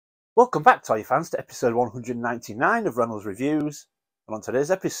Welcome back, toy fans, to episode 199 of Reynolds Reviews. And on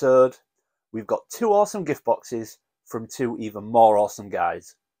today's episode, we've got two awesome gift boxes from two even more awesome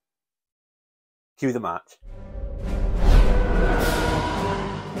guys. Cue the march.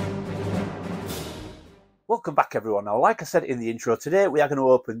 Welcome back, everyone. Now, like I said in the intro, today we are going to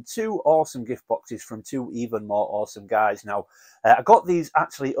open two awesome gift boxes from two even more awesome guys. Now, I got these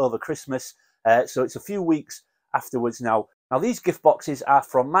actually over Christmas, so it's a few weeks afterwards now. Now, these gift boxes are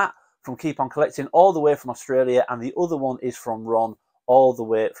from Matt from Keep On Collecting, all the way from Australia, and the other one is from Ron, all the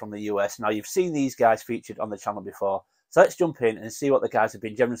way from the US. Now, you've seen these guys featured on the channel before, so let's jump in and see what the guys have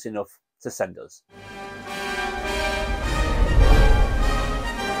been generous enough to send us.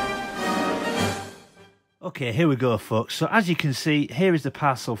 Okay, here we go, folks. So as you can see, here is the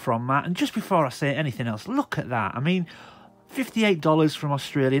parcel from Matt. And just before I say anything else, look at that. I mean, $58 from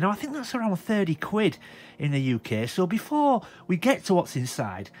Australia. Now, I think that's around 30 quid in the UK. So before we get to what's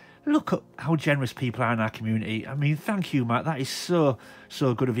inside, look at how generous people are in our community. I mean, thank you, Matt. That is so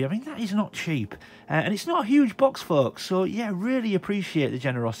good of you. I mean, that is not cheap. And it's not a huge box, folks. So, yeah, really appreciate the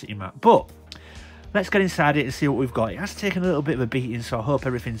generosity, Matt. But let's get inside it and see what we've got. It has taken a little bit of a beating, so I hope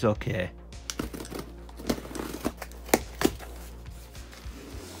everything's okay.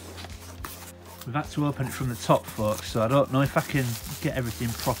 We've had to open it from the top, folks, so I don't know if I can get everything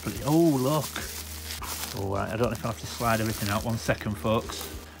properly. Oh, look. Oh, I don't know if I have to slide everything out. 1 second, folks.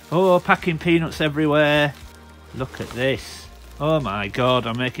 Oh, packing peanuts everywhere. Look at this. Oh, my God,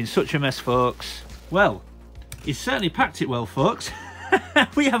 I'm making such a mess, folks. Well, he's certainly packed it well, folks.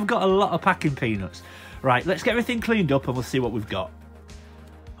 We have got a lot of packing peanuts. Right, let's get everything cleaned up and we'll see what we've got.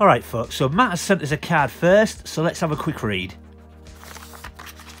 All right, folks, so Matt has sent us a card first, so let's have a quick read.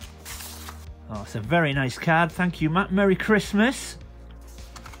 Oh, it's a very nice card. Thank you, Matt. Merry Christmas.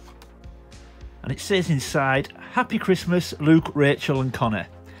 And it says inside, Happy Christmas, Luke, Rachel and Connor.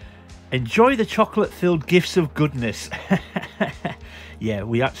 Enjoy the chocolate-filled gifts of goodness. Yeah,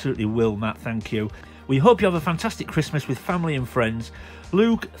 we absolutely will, Matt. Thank you. We hope you have a fantastic Christmas with family and friends.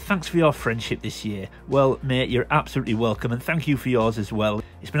 Luke, thanks for your friendship this year. Well, mate, you're absolutely welcome, and thank you for yours as well.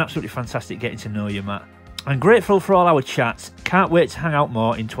 It's been absolutely fantastic getting to know you, Matt. I'm grateful for all our chats. Can't wait to hang out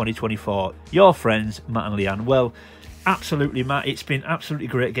more in 2024. Your friends, Matt and Leanne. Well, absolutely, Matt. It's been absolutely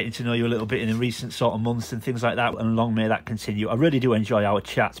great getting to know you a little bit in the recent sort of months and things like that, and long may that continue. I really do enjoy our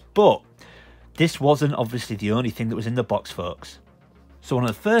chats, but this wasn't obviously the only thing that was in the box, folks. So one of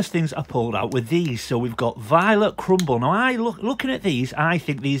the first things I pulled out were these. So we've got Violet Crumble. Now, looking at these, I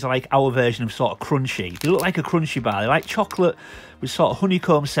think these are like our version of sort of Crunchy. They look like a Crunchy bar. They're like chocolate with sort of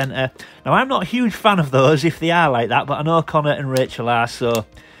honeycomb centre. Now, I'm not a huge fan of those if they are like that, but I know Connor and Rachel are, so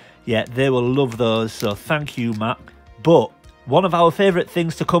yeah, they will love those. So thank you, Matt. But one of our favourite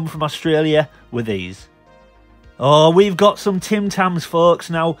things to come from Australia were these. Oh, we've got some Tim Tams, folks.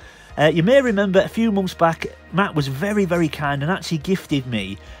 Now, you may remember a few months back, Matt was very kind and actually gifted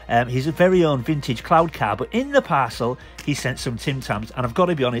me his very own vintage cloud car. But in the parcel, he sent some Tim Tams, and I've got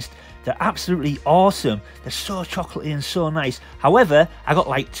to be honest, they're absolutely awesome. They're so chocolatey and so nice. However, I got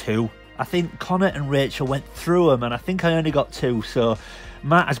like two. I think Connor and Rachel went through them, and I think I only got two. So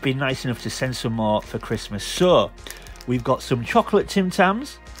Matt has been nice enough to send some more for Christmas. So we've got some chocolate Tim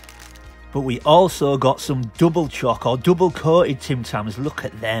Tams, but we also got some double choc or double coated Tim Tams. Look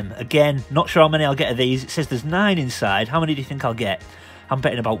at them. Again, not sure how many I'll get of these. It says there's 9 inside. How many do you think I'll get? I'm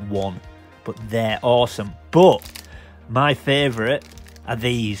betting about 1, but they're awesome. But my favourite are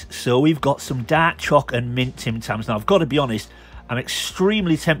these. So we've got some dark choc and mint Tim Tams. Now, I've got to be honest, I'm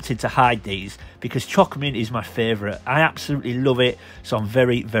extremely tempted to hide these because choc mint is my favourite. I absolutely love it, so I'm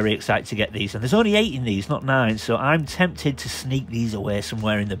very excited to get these. And there's only 8 in these, not 9, so I'm tempted to sneak these away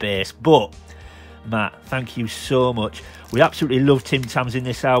somewhere in the base. But Matt, thank you so much. We absolutely love Tim Tams in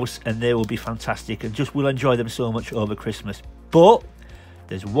this house, and they will be fantastic, and just we'll enjoy them so much over Christmas. But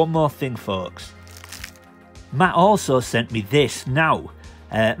there's one more thing, folks. Matt also sent me this. Now,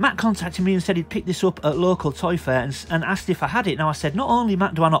 Matt contacted me and said he'd picked this up at local toy fair and asked if I had it. Now, I said, not only,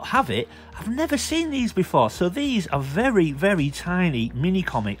 Matt, do I not have it, I've never seen these before. So these are very tiny mini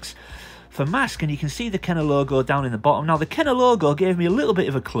comics for Mask, and you can see the Kenner logo down in the bottom. Now, the Kenner logo gave me a little bit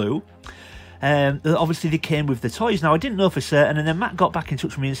of a clue. Obviously, they came with the toys. Now, I didn't know for certain, and then Matt got back in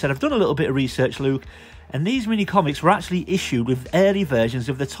touch with me and said, I've done a little bit of research, Luke, and these mini comics were actually issued with early versions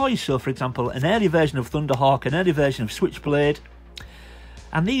of the toys. So, for example, an early version of Thunderhawk, an early version of Switchblade,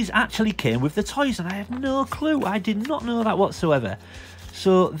 and these actually came with the toys, and I have no clue. I did not know that whatsoever.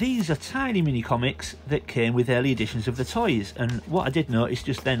 So these are tiny mini comics that came with early editions of the toys, and what I did notice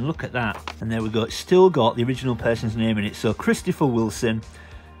just then, look at that, and there we go, it's still got the original person's name in it. So Christopher Wilson,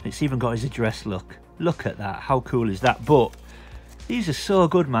 it's even got his address. Look at that, how cool is that? But These are so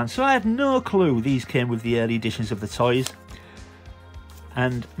good, man. So I had no clue these came with the early editions of the toys.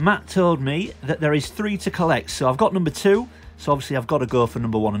 And Matt told me that there is 3 to collect. So I've got number 2. So obviously I've got to go for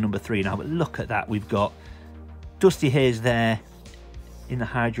number 1 and number 3 now. But look at that. We've got Dusty Hayes there in the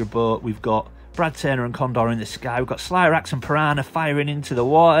Hydra boat. We've got Brad Turner and Condor in the sky. We've got Slyrax and Piranha firing into the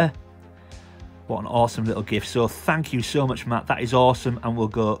water. What an awesome little gift. So thank you so much, Matt. That is awesome and will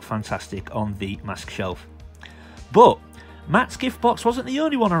go fantastic on the mask shelf. But Matt's gift box wasn't the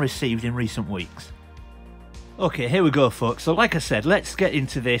only one I received in recent weeks. Okay, here we go, folks. So like I said, let's get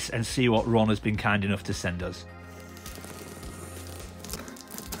into this and see what Ron has been kind enough to send us.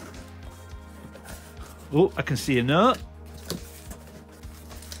 Oh, I can see a note.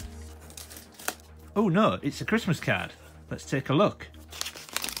 Oh no, it's a Christmas card. Let's take a look.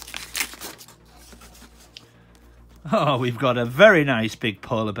 Oh, we've got a very nice big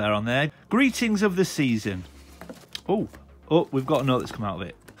polar bear on there. Greetings of the season. Oh, we've got a note that's come out of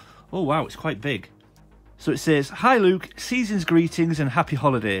it. Oh wow, it's quite big. So it says, "Hi Luke, season's greetings and happy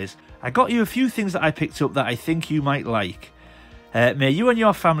holidays. I got you a few things that I picked up that I think you might like. May you and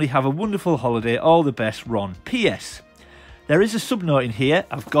your family have a wonderful holiday. All the best, Ron. P.S. There is a subnote in here.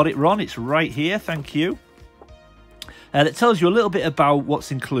 I've got it, Ron. It's right here. Thank you. That tells you a little bit about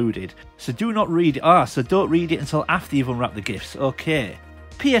what's included. So do not read it. So don't read it until after you've unwrapped the gifts. Okay.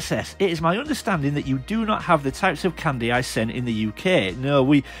 PSS, it is my understanding that you do not have the types of candy I sent in the UK. No,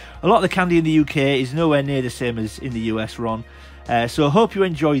 a lot of the candy in the UK is nowhere near the same as in the US, Ron. So I hope you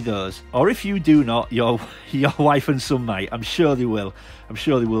enjoy those. Or if you do not, your wife and son might. I'm sure they will. I'm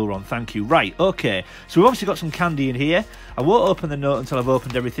sure they will, Ron. Thank you. Right, okay. So we've obviously got some candy in here. I won't open the note until I've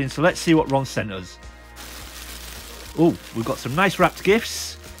opened everything. So let's see what Ron sent us. Oh, we've got some nice wrapped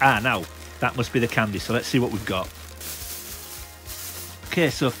gifts. Now, that must be the candy. So let's see what we've got. Okay,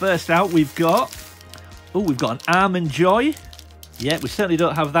 so first out we've got... Oh, we've got an Almond Joy. Yeah, we certainly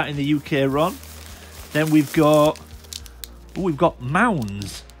don't have that in the UK, Ron. Then we've got... Oh, we've got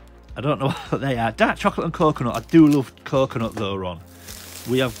Mounds. I don't know what they are. Dark chocolate and coconut. I do love coconut though, Ron.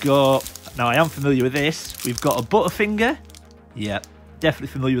 We have got... Now, I am familiar with this. We've got a Butterfinger. Yeah, definitely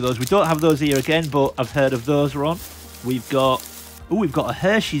familiar with those. We don't have those here again, but I've heard of those, Ron. We've got... Oh, we've got a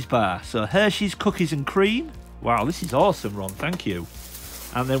Hershey's bar. So Hershey's Cookies and Cream. Wow, this is awesome, Ron. Thank you.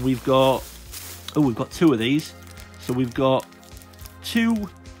 And then we've got... Oh, we've got 2 of these. So we've got 2...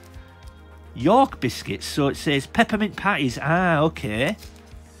 York biscuits, so it says peppermint patties. Okay.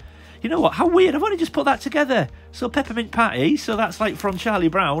 You know what? How weird! I've only just put that together. So peppermint patty. So that's like from Charlie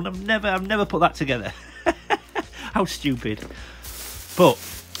Brown. I've never put that together. How stupid! But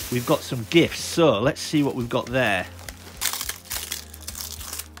we've got some gifts. So let's see what we've got there.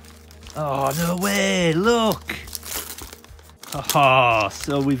 Oh no way! Look. Oh,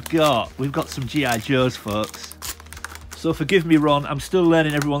 so we've got some G.I. Joes, folks. So forgive me, Ron, I'm still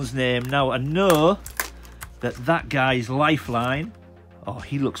learning everyone's name. Now, I know that guy's Lifeline. Oh,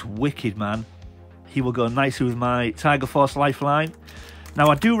 he looks wicked, man. He will go nicely with my Tiger Force Lifeline.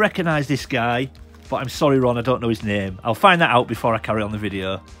 Now, I do recognise this guy, but I'm sorry, Ron, I don't know his name. I'll find that out before I carry on the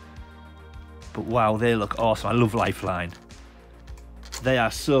video. But wow, they look awesome. I love Lifeline. They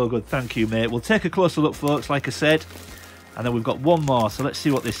are so good. Thank you, mate. We'll take a closer look, folks, like I said. And then we've got one more, so let's see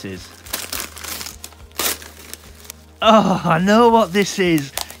what this is. Oh, I know what this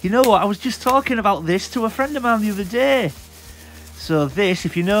is. You know what? I was just talking about this to a friend of mine the other day. So this,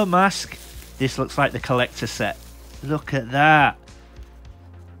 if you know Mask, this looks like the collector set. Look at that.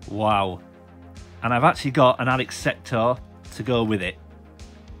 Wow. And I've actually got an Alex Sector to go with it.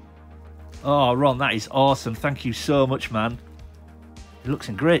 Oh, Ron, that is awesome. Thank you so much, man. It looks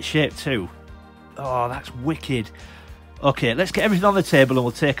in great shape too. Oh, that's wicked. Okay, let's get everything on the table and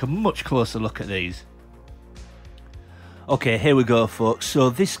we'll take a much closer look at these. Okay, here we go, folks. So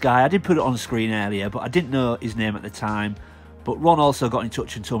this guy, I did put it on screen earlier, but I didn't know his name at the time. But Ron also got in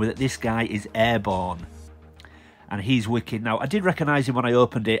touch and told me that this guy is Airborne. And he's wicked. Now, I did recognise him when I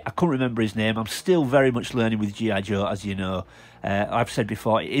opened it. I couldn't remember his name. I'm still very much learning with G.I. Joe, as you know. I've said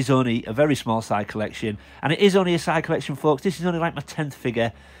before, it is only a very small side collection. And it is only a side collection, folks. This is only like my 10th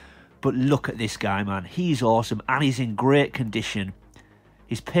figure. But look at this guy, man. He's awesome. And he's in great condition.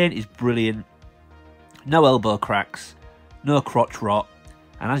 His paint is brilliant. No elbow cracks. No crotch rot,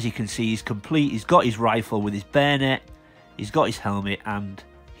 and as you can see, he's complete. He's got his rifle with his bayonet, he's got his helmet, and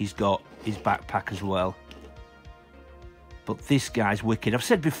he's got his backpack as well. But this guy's wicked. I've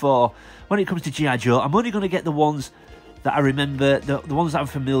said before, when it comes to G.I. Joe, I'm only going to get the ones that I remember, the ones that I'm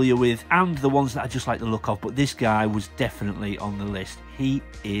familiar with, and the ones that I just like the look of. But this guy was definitely on the list. He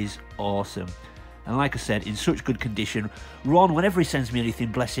is awesome. And like I said, in such good condition. Ron, whenever he sends me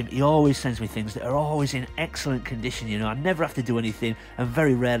anything, bless him, he always sends me things that are always in excellent condition, you know. I never have to do anything and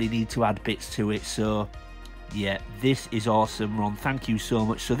very rarely need to add bits to it. So, yeah, this is awesome, Ron. Thank you so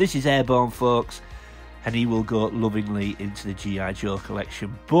much. So this is Airborne, folks, and he will go lovingly into the G.I. Joe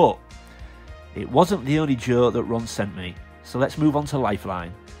collection. But it wasn't the only Joe that Ron sent me. So let's move on to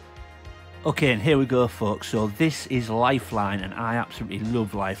Lifeline. Okay, and here we go, folks. So this is Lifeline, and I absolutely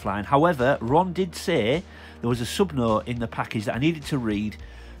love Lifeline. However, Ron did say there was a subnote in the package that I needed to read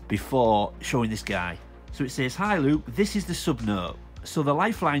before showing this guy. So it says, "Hi Luke, this is the subnote. So the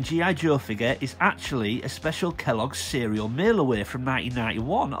Lifeline G.I. Joe figure is actually a special Kellogg's cereal mail-away from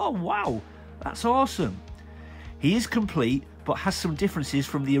 1991. Oh wow, that's awesome. He is complete, but has some differences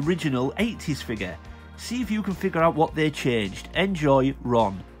from the original 80s figure. See if you can figure out what they changed. Enjoy,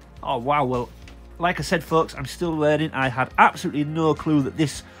 Ron." Oh wow, well, like I said, folks, I'm still learning. I had absolutely no clue that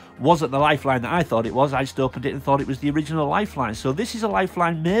this wasn't the Lifeline that I thought it was. I just opened it and thought it was the original Lifeline. So this is a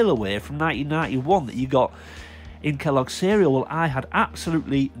Lifeline mail-away from 1991 that you got in Kellogg's cereal. Well, I had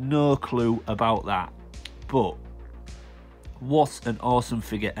absolutely no clue about that. But what an awesome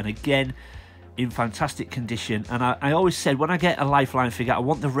figure. And again, in fantastic condition. And I always said, when I get a Lifeline figure, I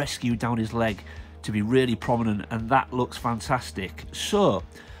want the rescue down his leg to be really prominent. And that looks fantastic. So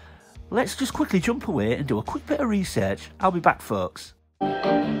let's just quickly jump away and do a quick bit of research. I'll be back, folks.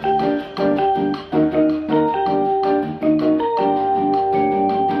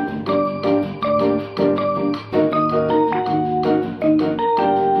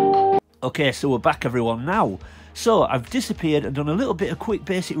 Okay, so we're back, everyone, now. So I've disappeared and done a little bit of quick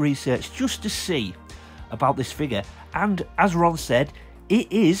basic research just to see about this figure. And as Ron said, it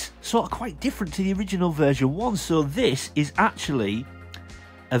is sort of quite different to the original version 1. So this is actually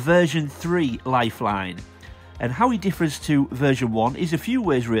a version 3 Lifeline. And how he differs to version 1 is a few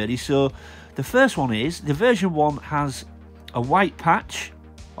ways, really. So the first one is, the version 1 has a white patch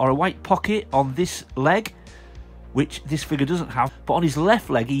or a white pocket on this leg, which this figure doesn't have. But on his left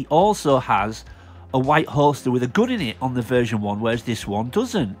leg, he also has a white holster with a gun in it on the version 1, whereas this one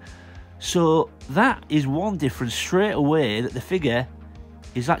doesn't. So that is one difference straight away, that the figure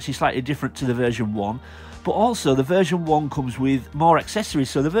is actually slightly different to the version 1. But also, the version 1 comes with more accessories.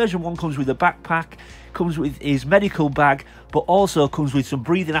 So the version 1 comes with a backpack, comes with his medical bag, but also comes with some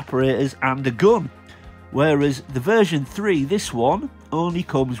breathing apparatus and a gun. Whereas the version 3, this one, only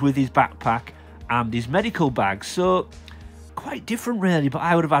comes with his backpack and his medical bag. So quite different, really, but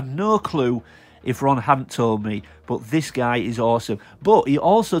I would have had no clue if Ron hadn't told me. But this guy is awesome. But he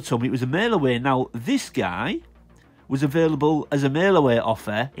also told me it was a mail-away. Now, this guy was available as a mail-away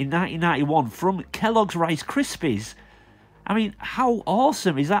offer in 1991 from Kellogg's Rice Krispies. I mean, how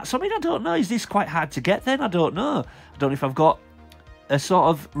awesome is that? So, I mean, I don't know. Is this quite hard to get then? I don't know. I don't know if I've got a sort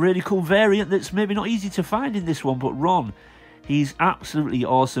of really cool variant that's maybe not easy to find in this one. But Ron, he's absolutely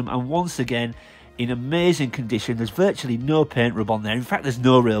awesome. And once again, in amazing condition. There's virtually no paint rub on there. In fact, there's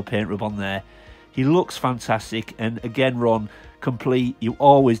no real paint rub on there. He looks fantastic. And again, Ron, complete. You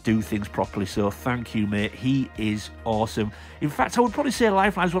always do things properly, so thank you, mate. He is awesome. In fact, I would probably say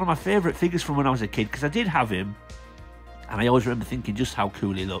Lifeline is one of my favourite figures from when I was a kid, because I did have him, and I always remember thinking just how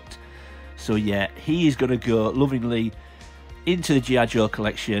cool he looked. So yeah, he is going to go lovingly into the G.I. Joe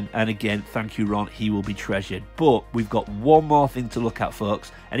collection, and again, thank you, Ron. He will be treasured. But we've got one more thing to look at,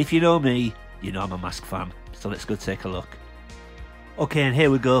 folks, and if you know me, you know I'm a Mask fan, so let's go take a look. Okay, and here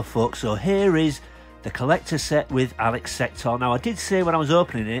we go, folks. So here is the collector set with Alex Sector. Now, I did say when I was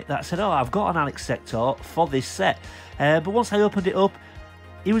opening it that I said, oh, I've got an Alex Sector for this set. But once I opened it up,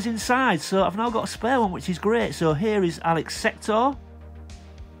 he was inside. So I've now got a spare one, which is great. So here is Alex Sector.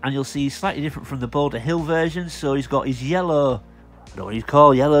 And you'll see he's slightly different from the Boulder Hill version. So he's got his yellow, I don't know what he'd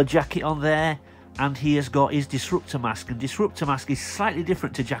call, yellow jacket on there. And he has got his Disruptor mask. And Disruptor mask is slightly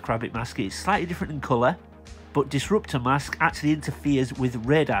different to Jackrabbit mask. It's slightly different in colour. But Disruptor mask actually interferes with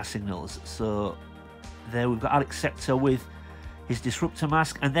radar signals. So there we've got Alex Sector with his Disruptor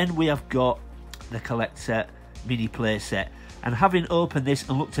mask, and then we have got the collector mini play set. And having opened this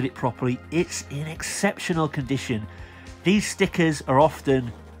and looked at it properly, it's in exceptional condition. These stickers are often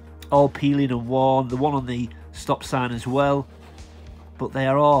all peeling and worn, the one on the stop sign as well, but they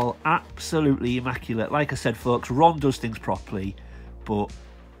are all absolutely immaculate. Like I said, folks, Ron does things properly, but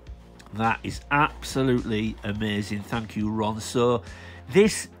that is absolutely amazing. Thank you, Ron. So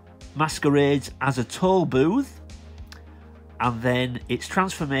this masquerades as a toll booth, and then its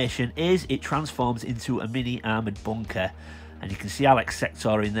transformation is it transforms into a mini armoured bunker, and you can see Alex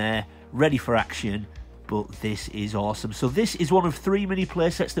Sector in there ready for action. But this is awesome. So this is one of 3 mini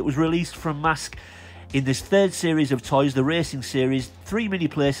playsets that was released from Mask In this third series of toys, the racing series, 3 mini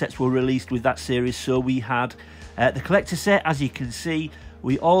playsets were released with that series. So we had the collector set, as you can see.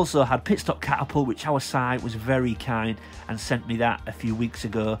 We also had Pit Stop Catapult, which our site was very kind and sent me that a few weeks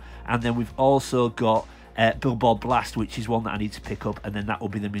ago. And then we've also got Billboard Blast, which is one that I need to pick up, and then that will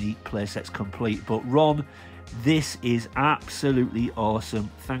be the mini playsets complete. But Ron, this is absolutely awesome.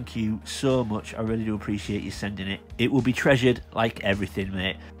 Thank you so much. I really do appreciate you sending it. It will be treasured like everything,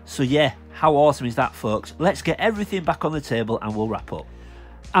 mate. So yeah, how awesome is that, folks? Let's get everything back on the table and we'll wrap up.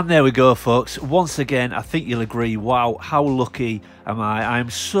 And there we go, folks. Once again, I think you'll agree, wow, how lucky am I? I am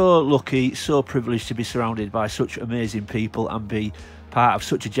so lucky, so privileged to be surrounded by such amazing people and be part of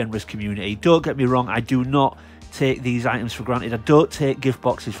such a generous community. Don't get me wrong, I do not take these items for granted. I don't take gift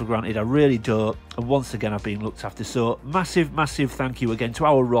boxes for granted. I really don't. And once again, I've been looked after. So massive, massive thank you again to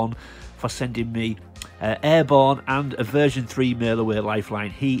our Ron for sending me Airborne and a version 3 mail away lifeline.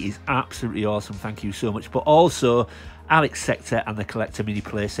 He is absolutely awesome. Thank you so much. But also Alex Sector and the Collector mini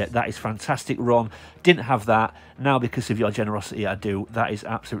playset. That is fantastic, Ron. Didn't have that. Now, because of your generosity, I do. That is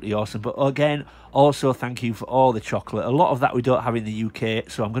absolutely awesome. But again, also thank you for all the chocolate. A lot of that we don't have in the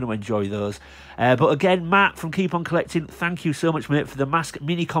UK, so I'm going to enjoy those. But again, Matt from Keep On Collecting, thank you so much, mate, for the Mask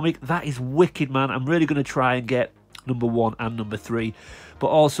mini comic. That is wicked, man. I'm really going to try and get number 1 and number 3. But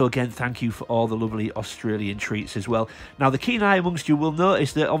also, again, thank you for all the lovely Australian treats as well. Now, the keen eye amongst you will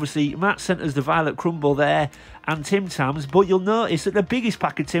notice that, obviously, Matt sent us the Violet Crumble there and Tim Tams, but you'll notice that the biggest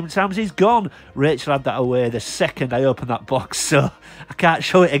pack of Tim Tams is gone. Rachel had that away the second I opened that box, so I can't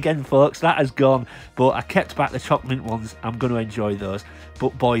show it again, folks. That has gone, but I kept back the chocolate mint ones. I'm going to enjoy those.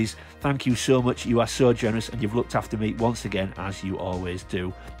 But, boys, thank you so much. You are so generous, and you've looked after me once again, as you always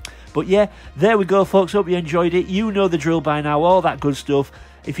do. But yeah, there we go, folks. Hope you enjoyed it. You know the drill by now, all that good stuff.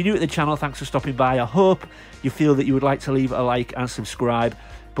 If you're new to the channel, thanks for stopping by. I hope you feel that you would like to leave a like and subscribe.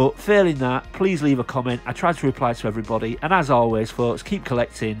 But failing that, please leave a comment. I try to reply to everybody. And as always, folks, keep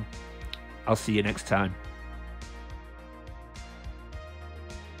collecting. I'll see you next time.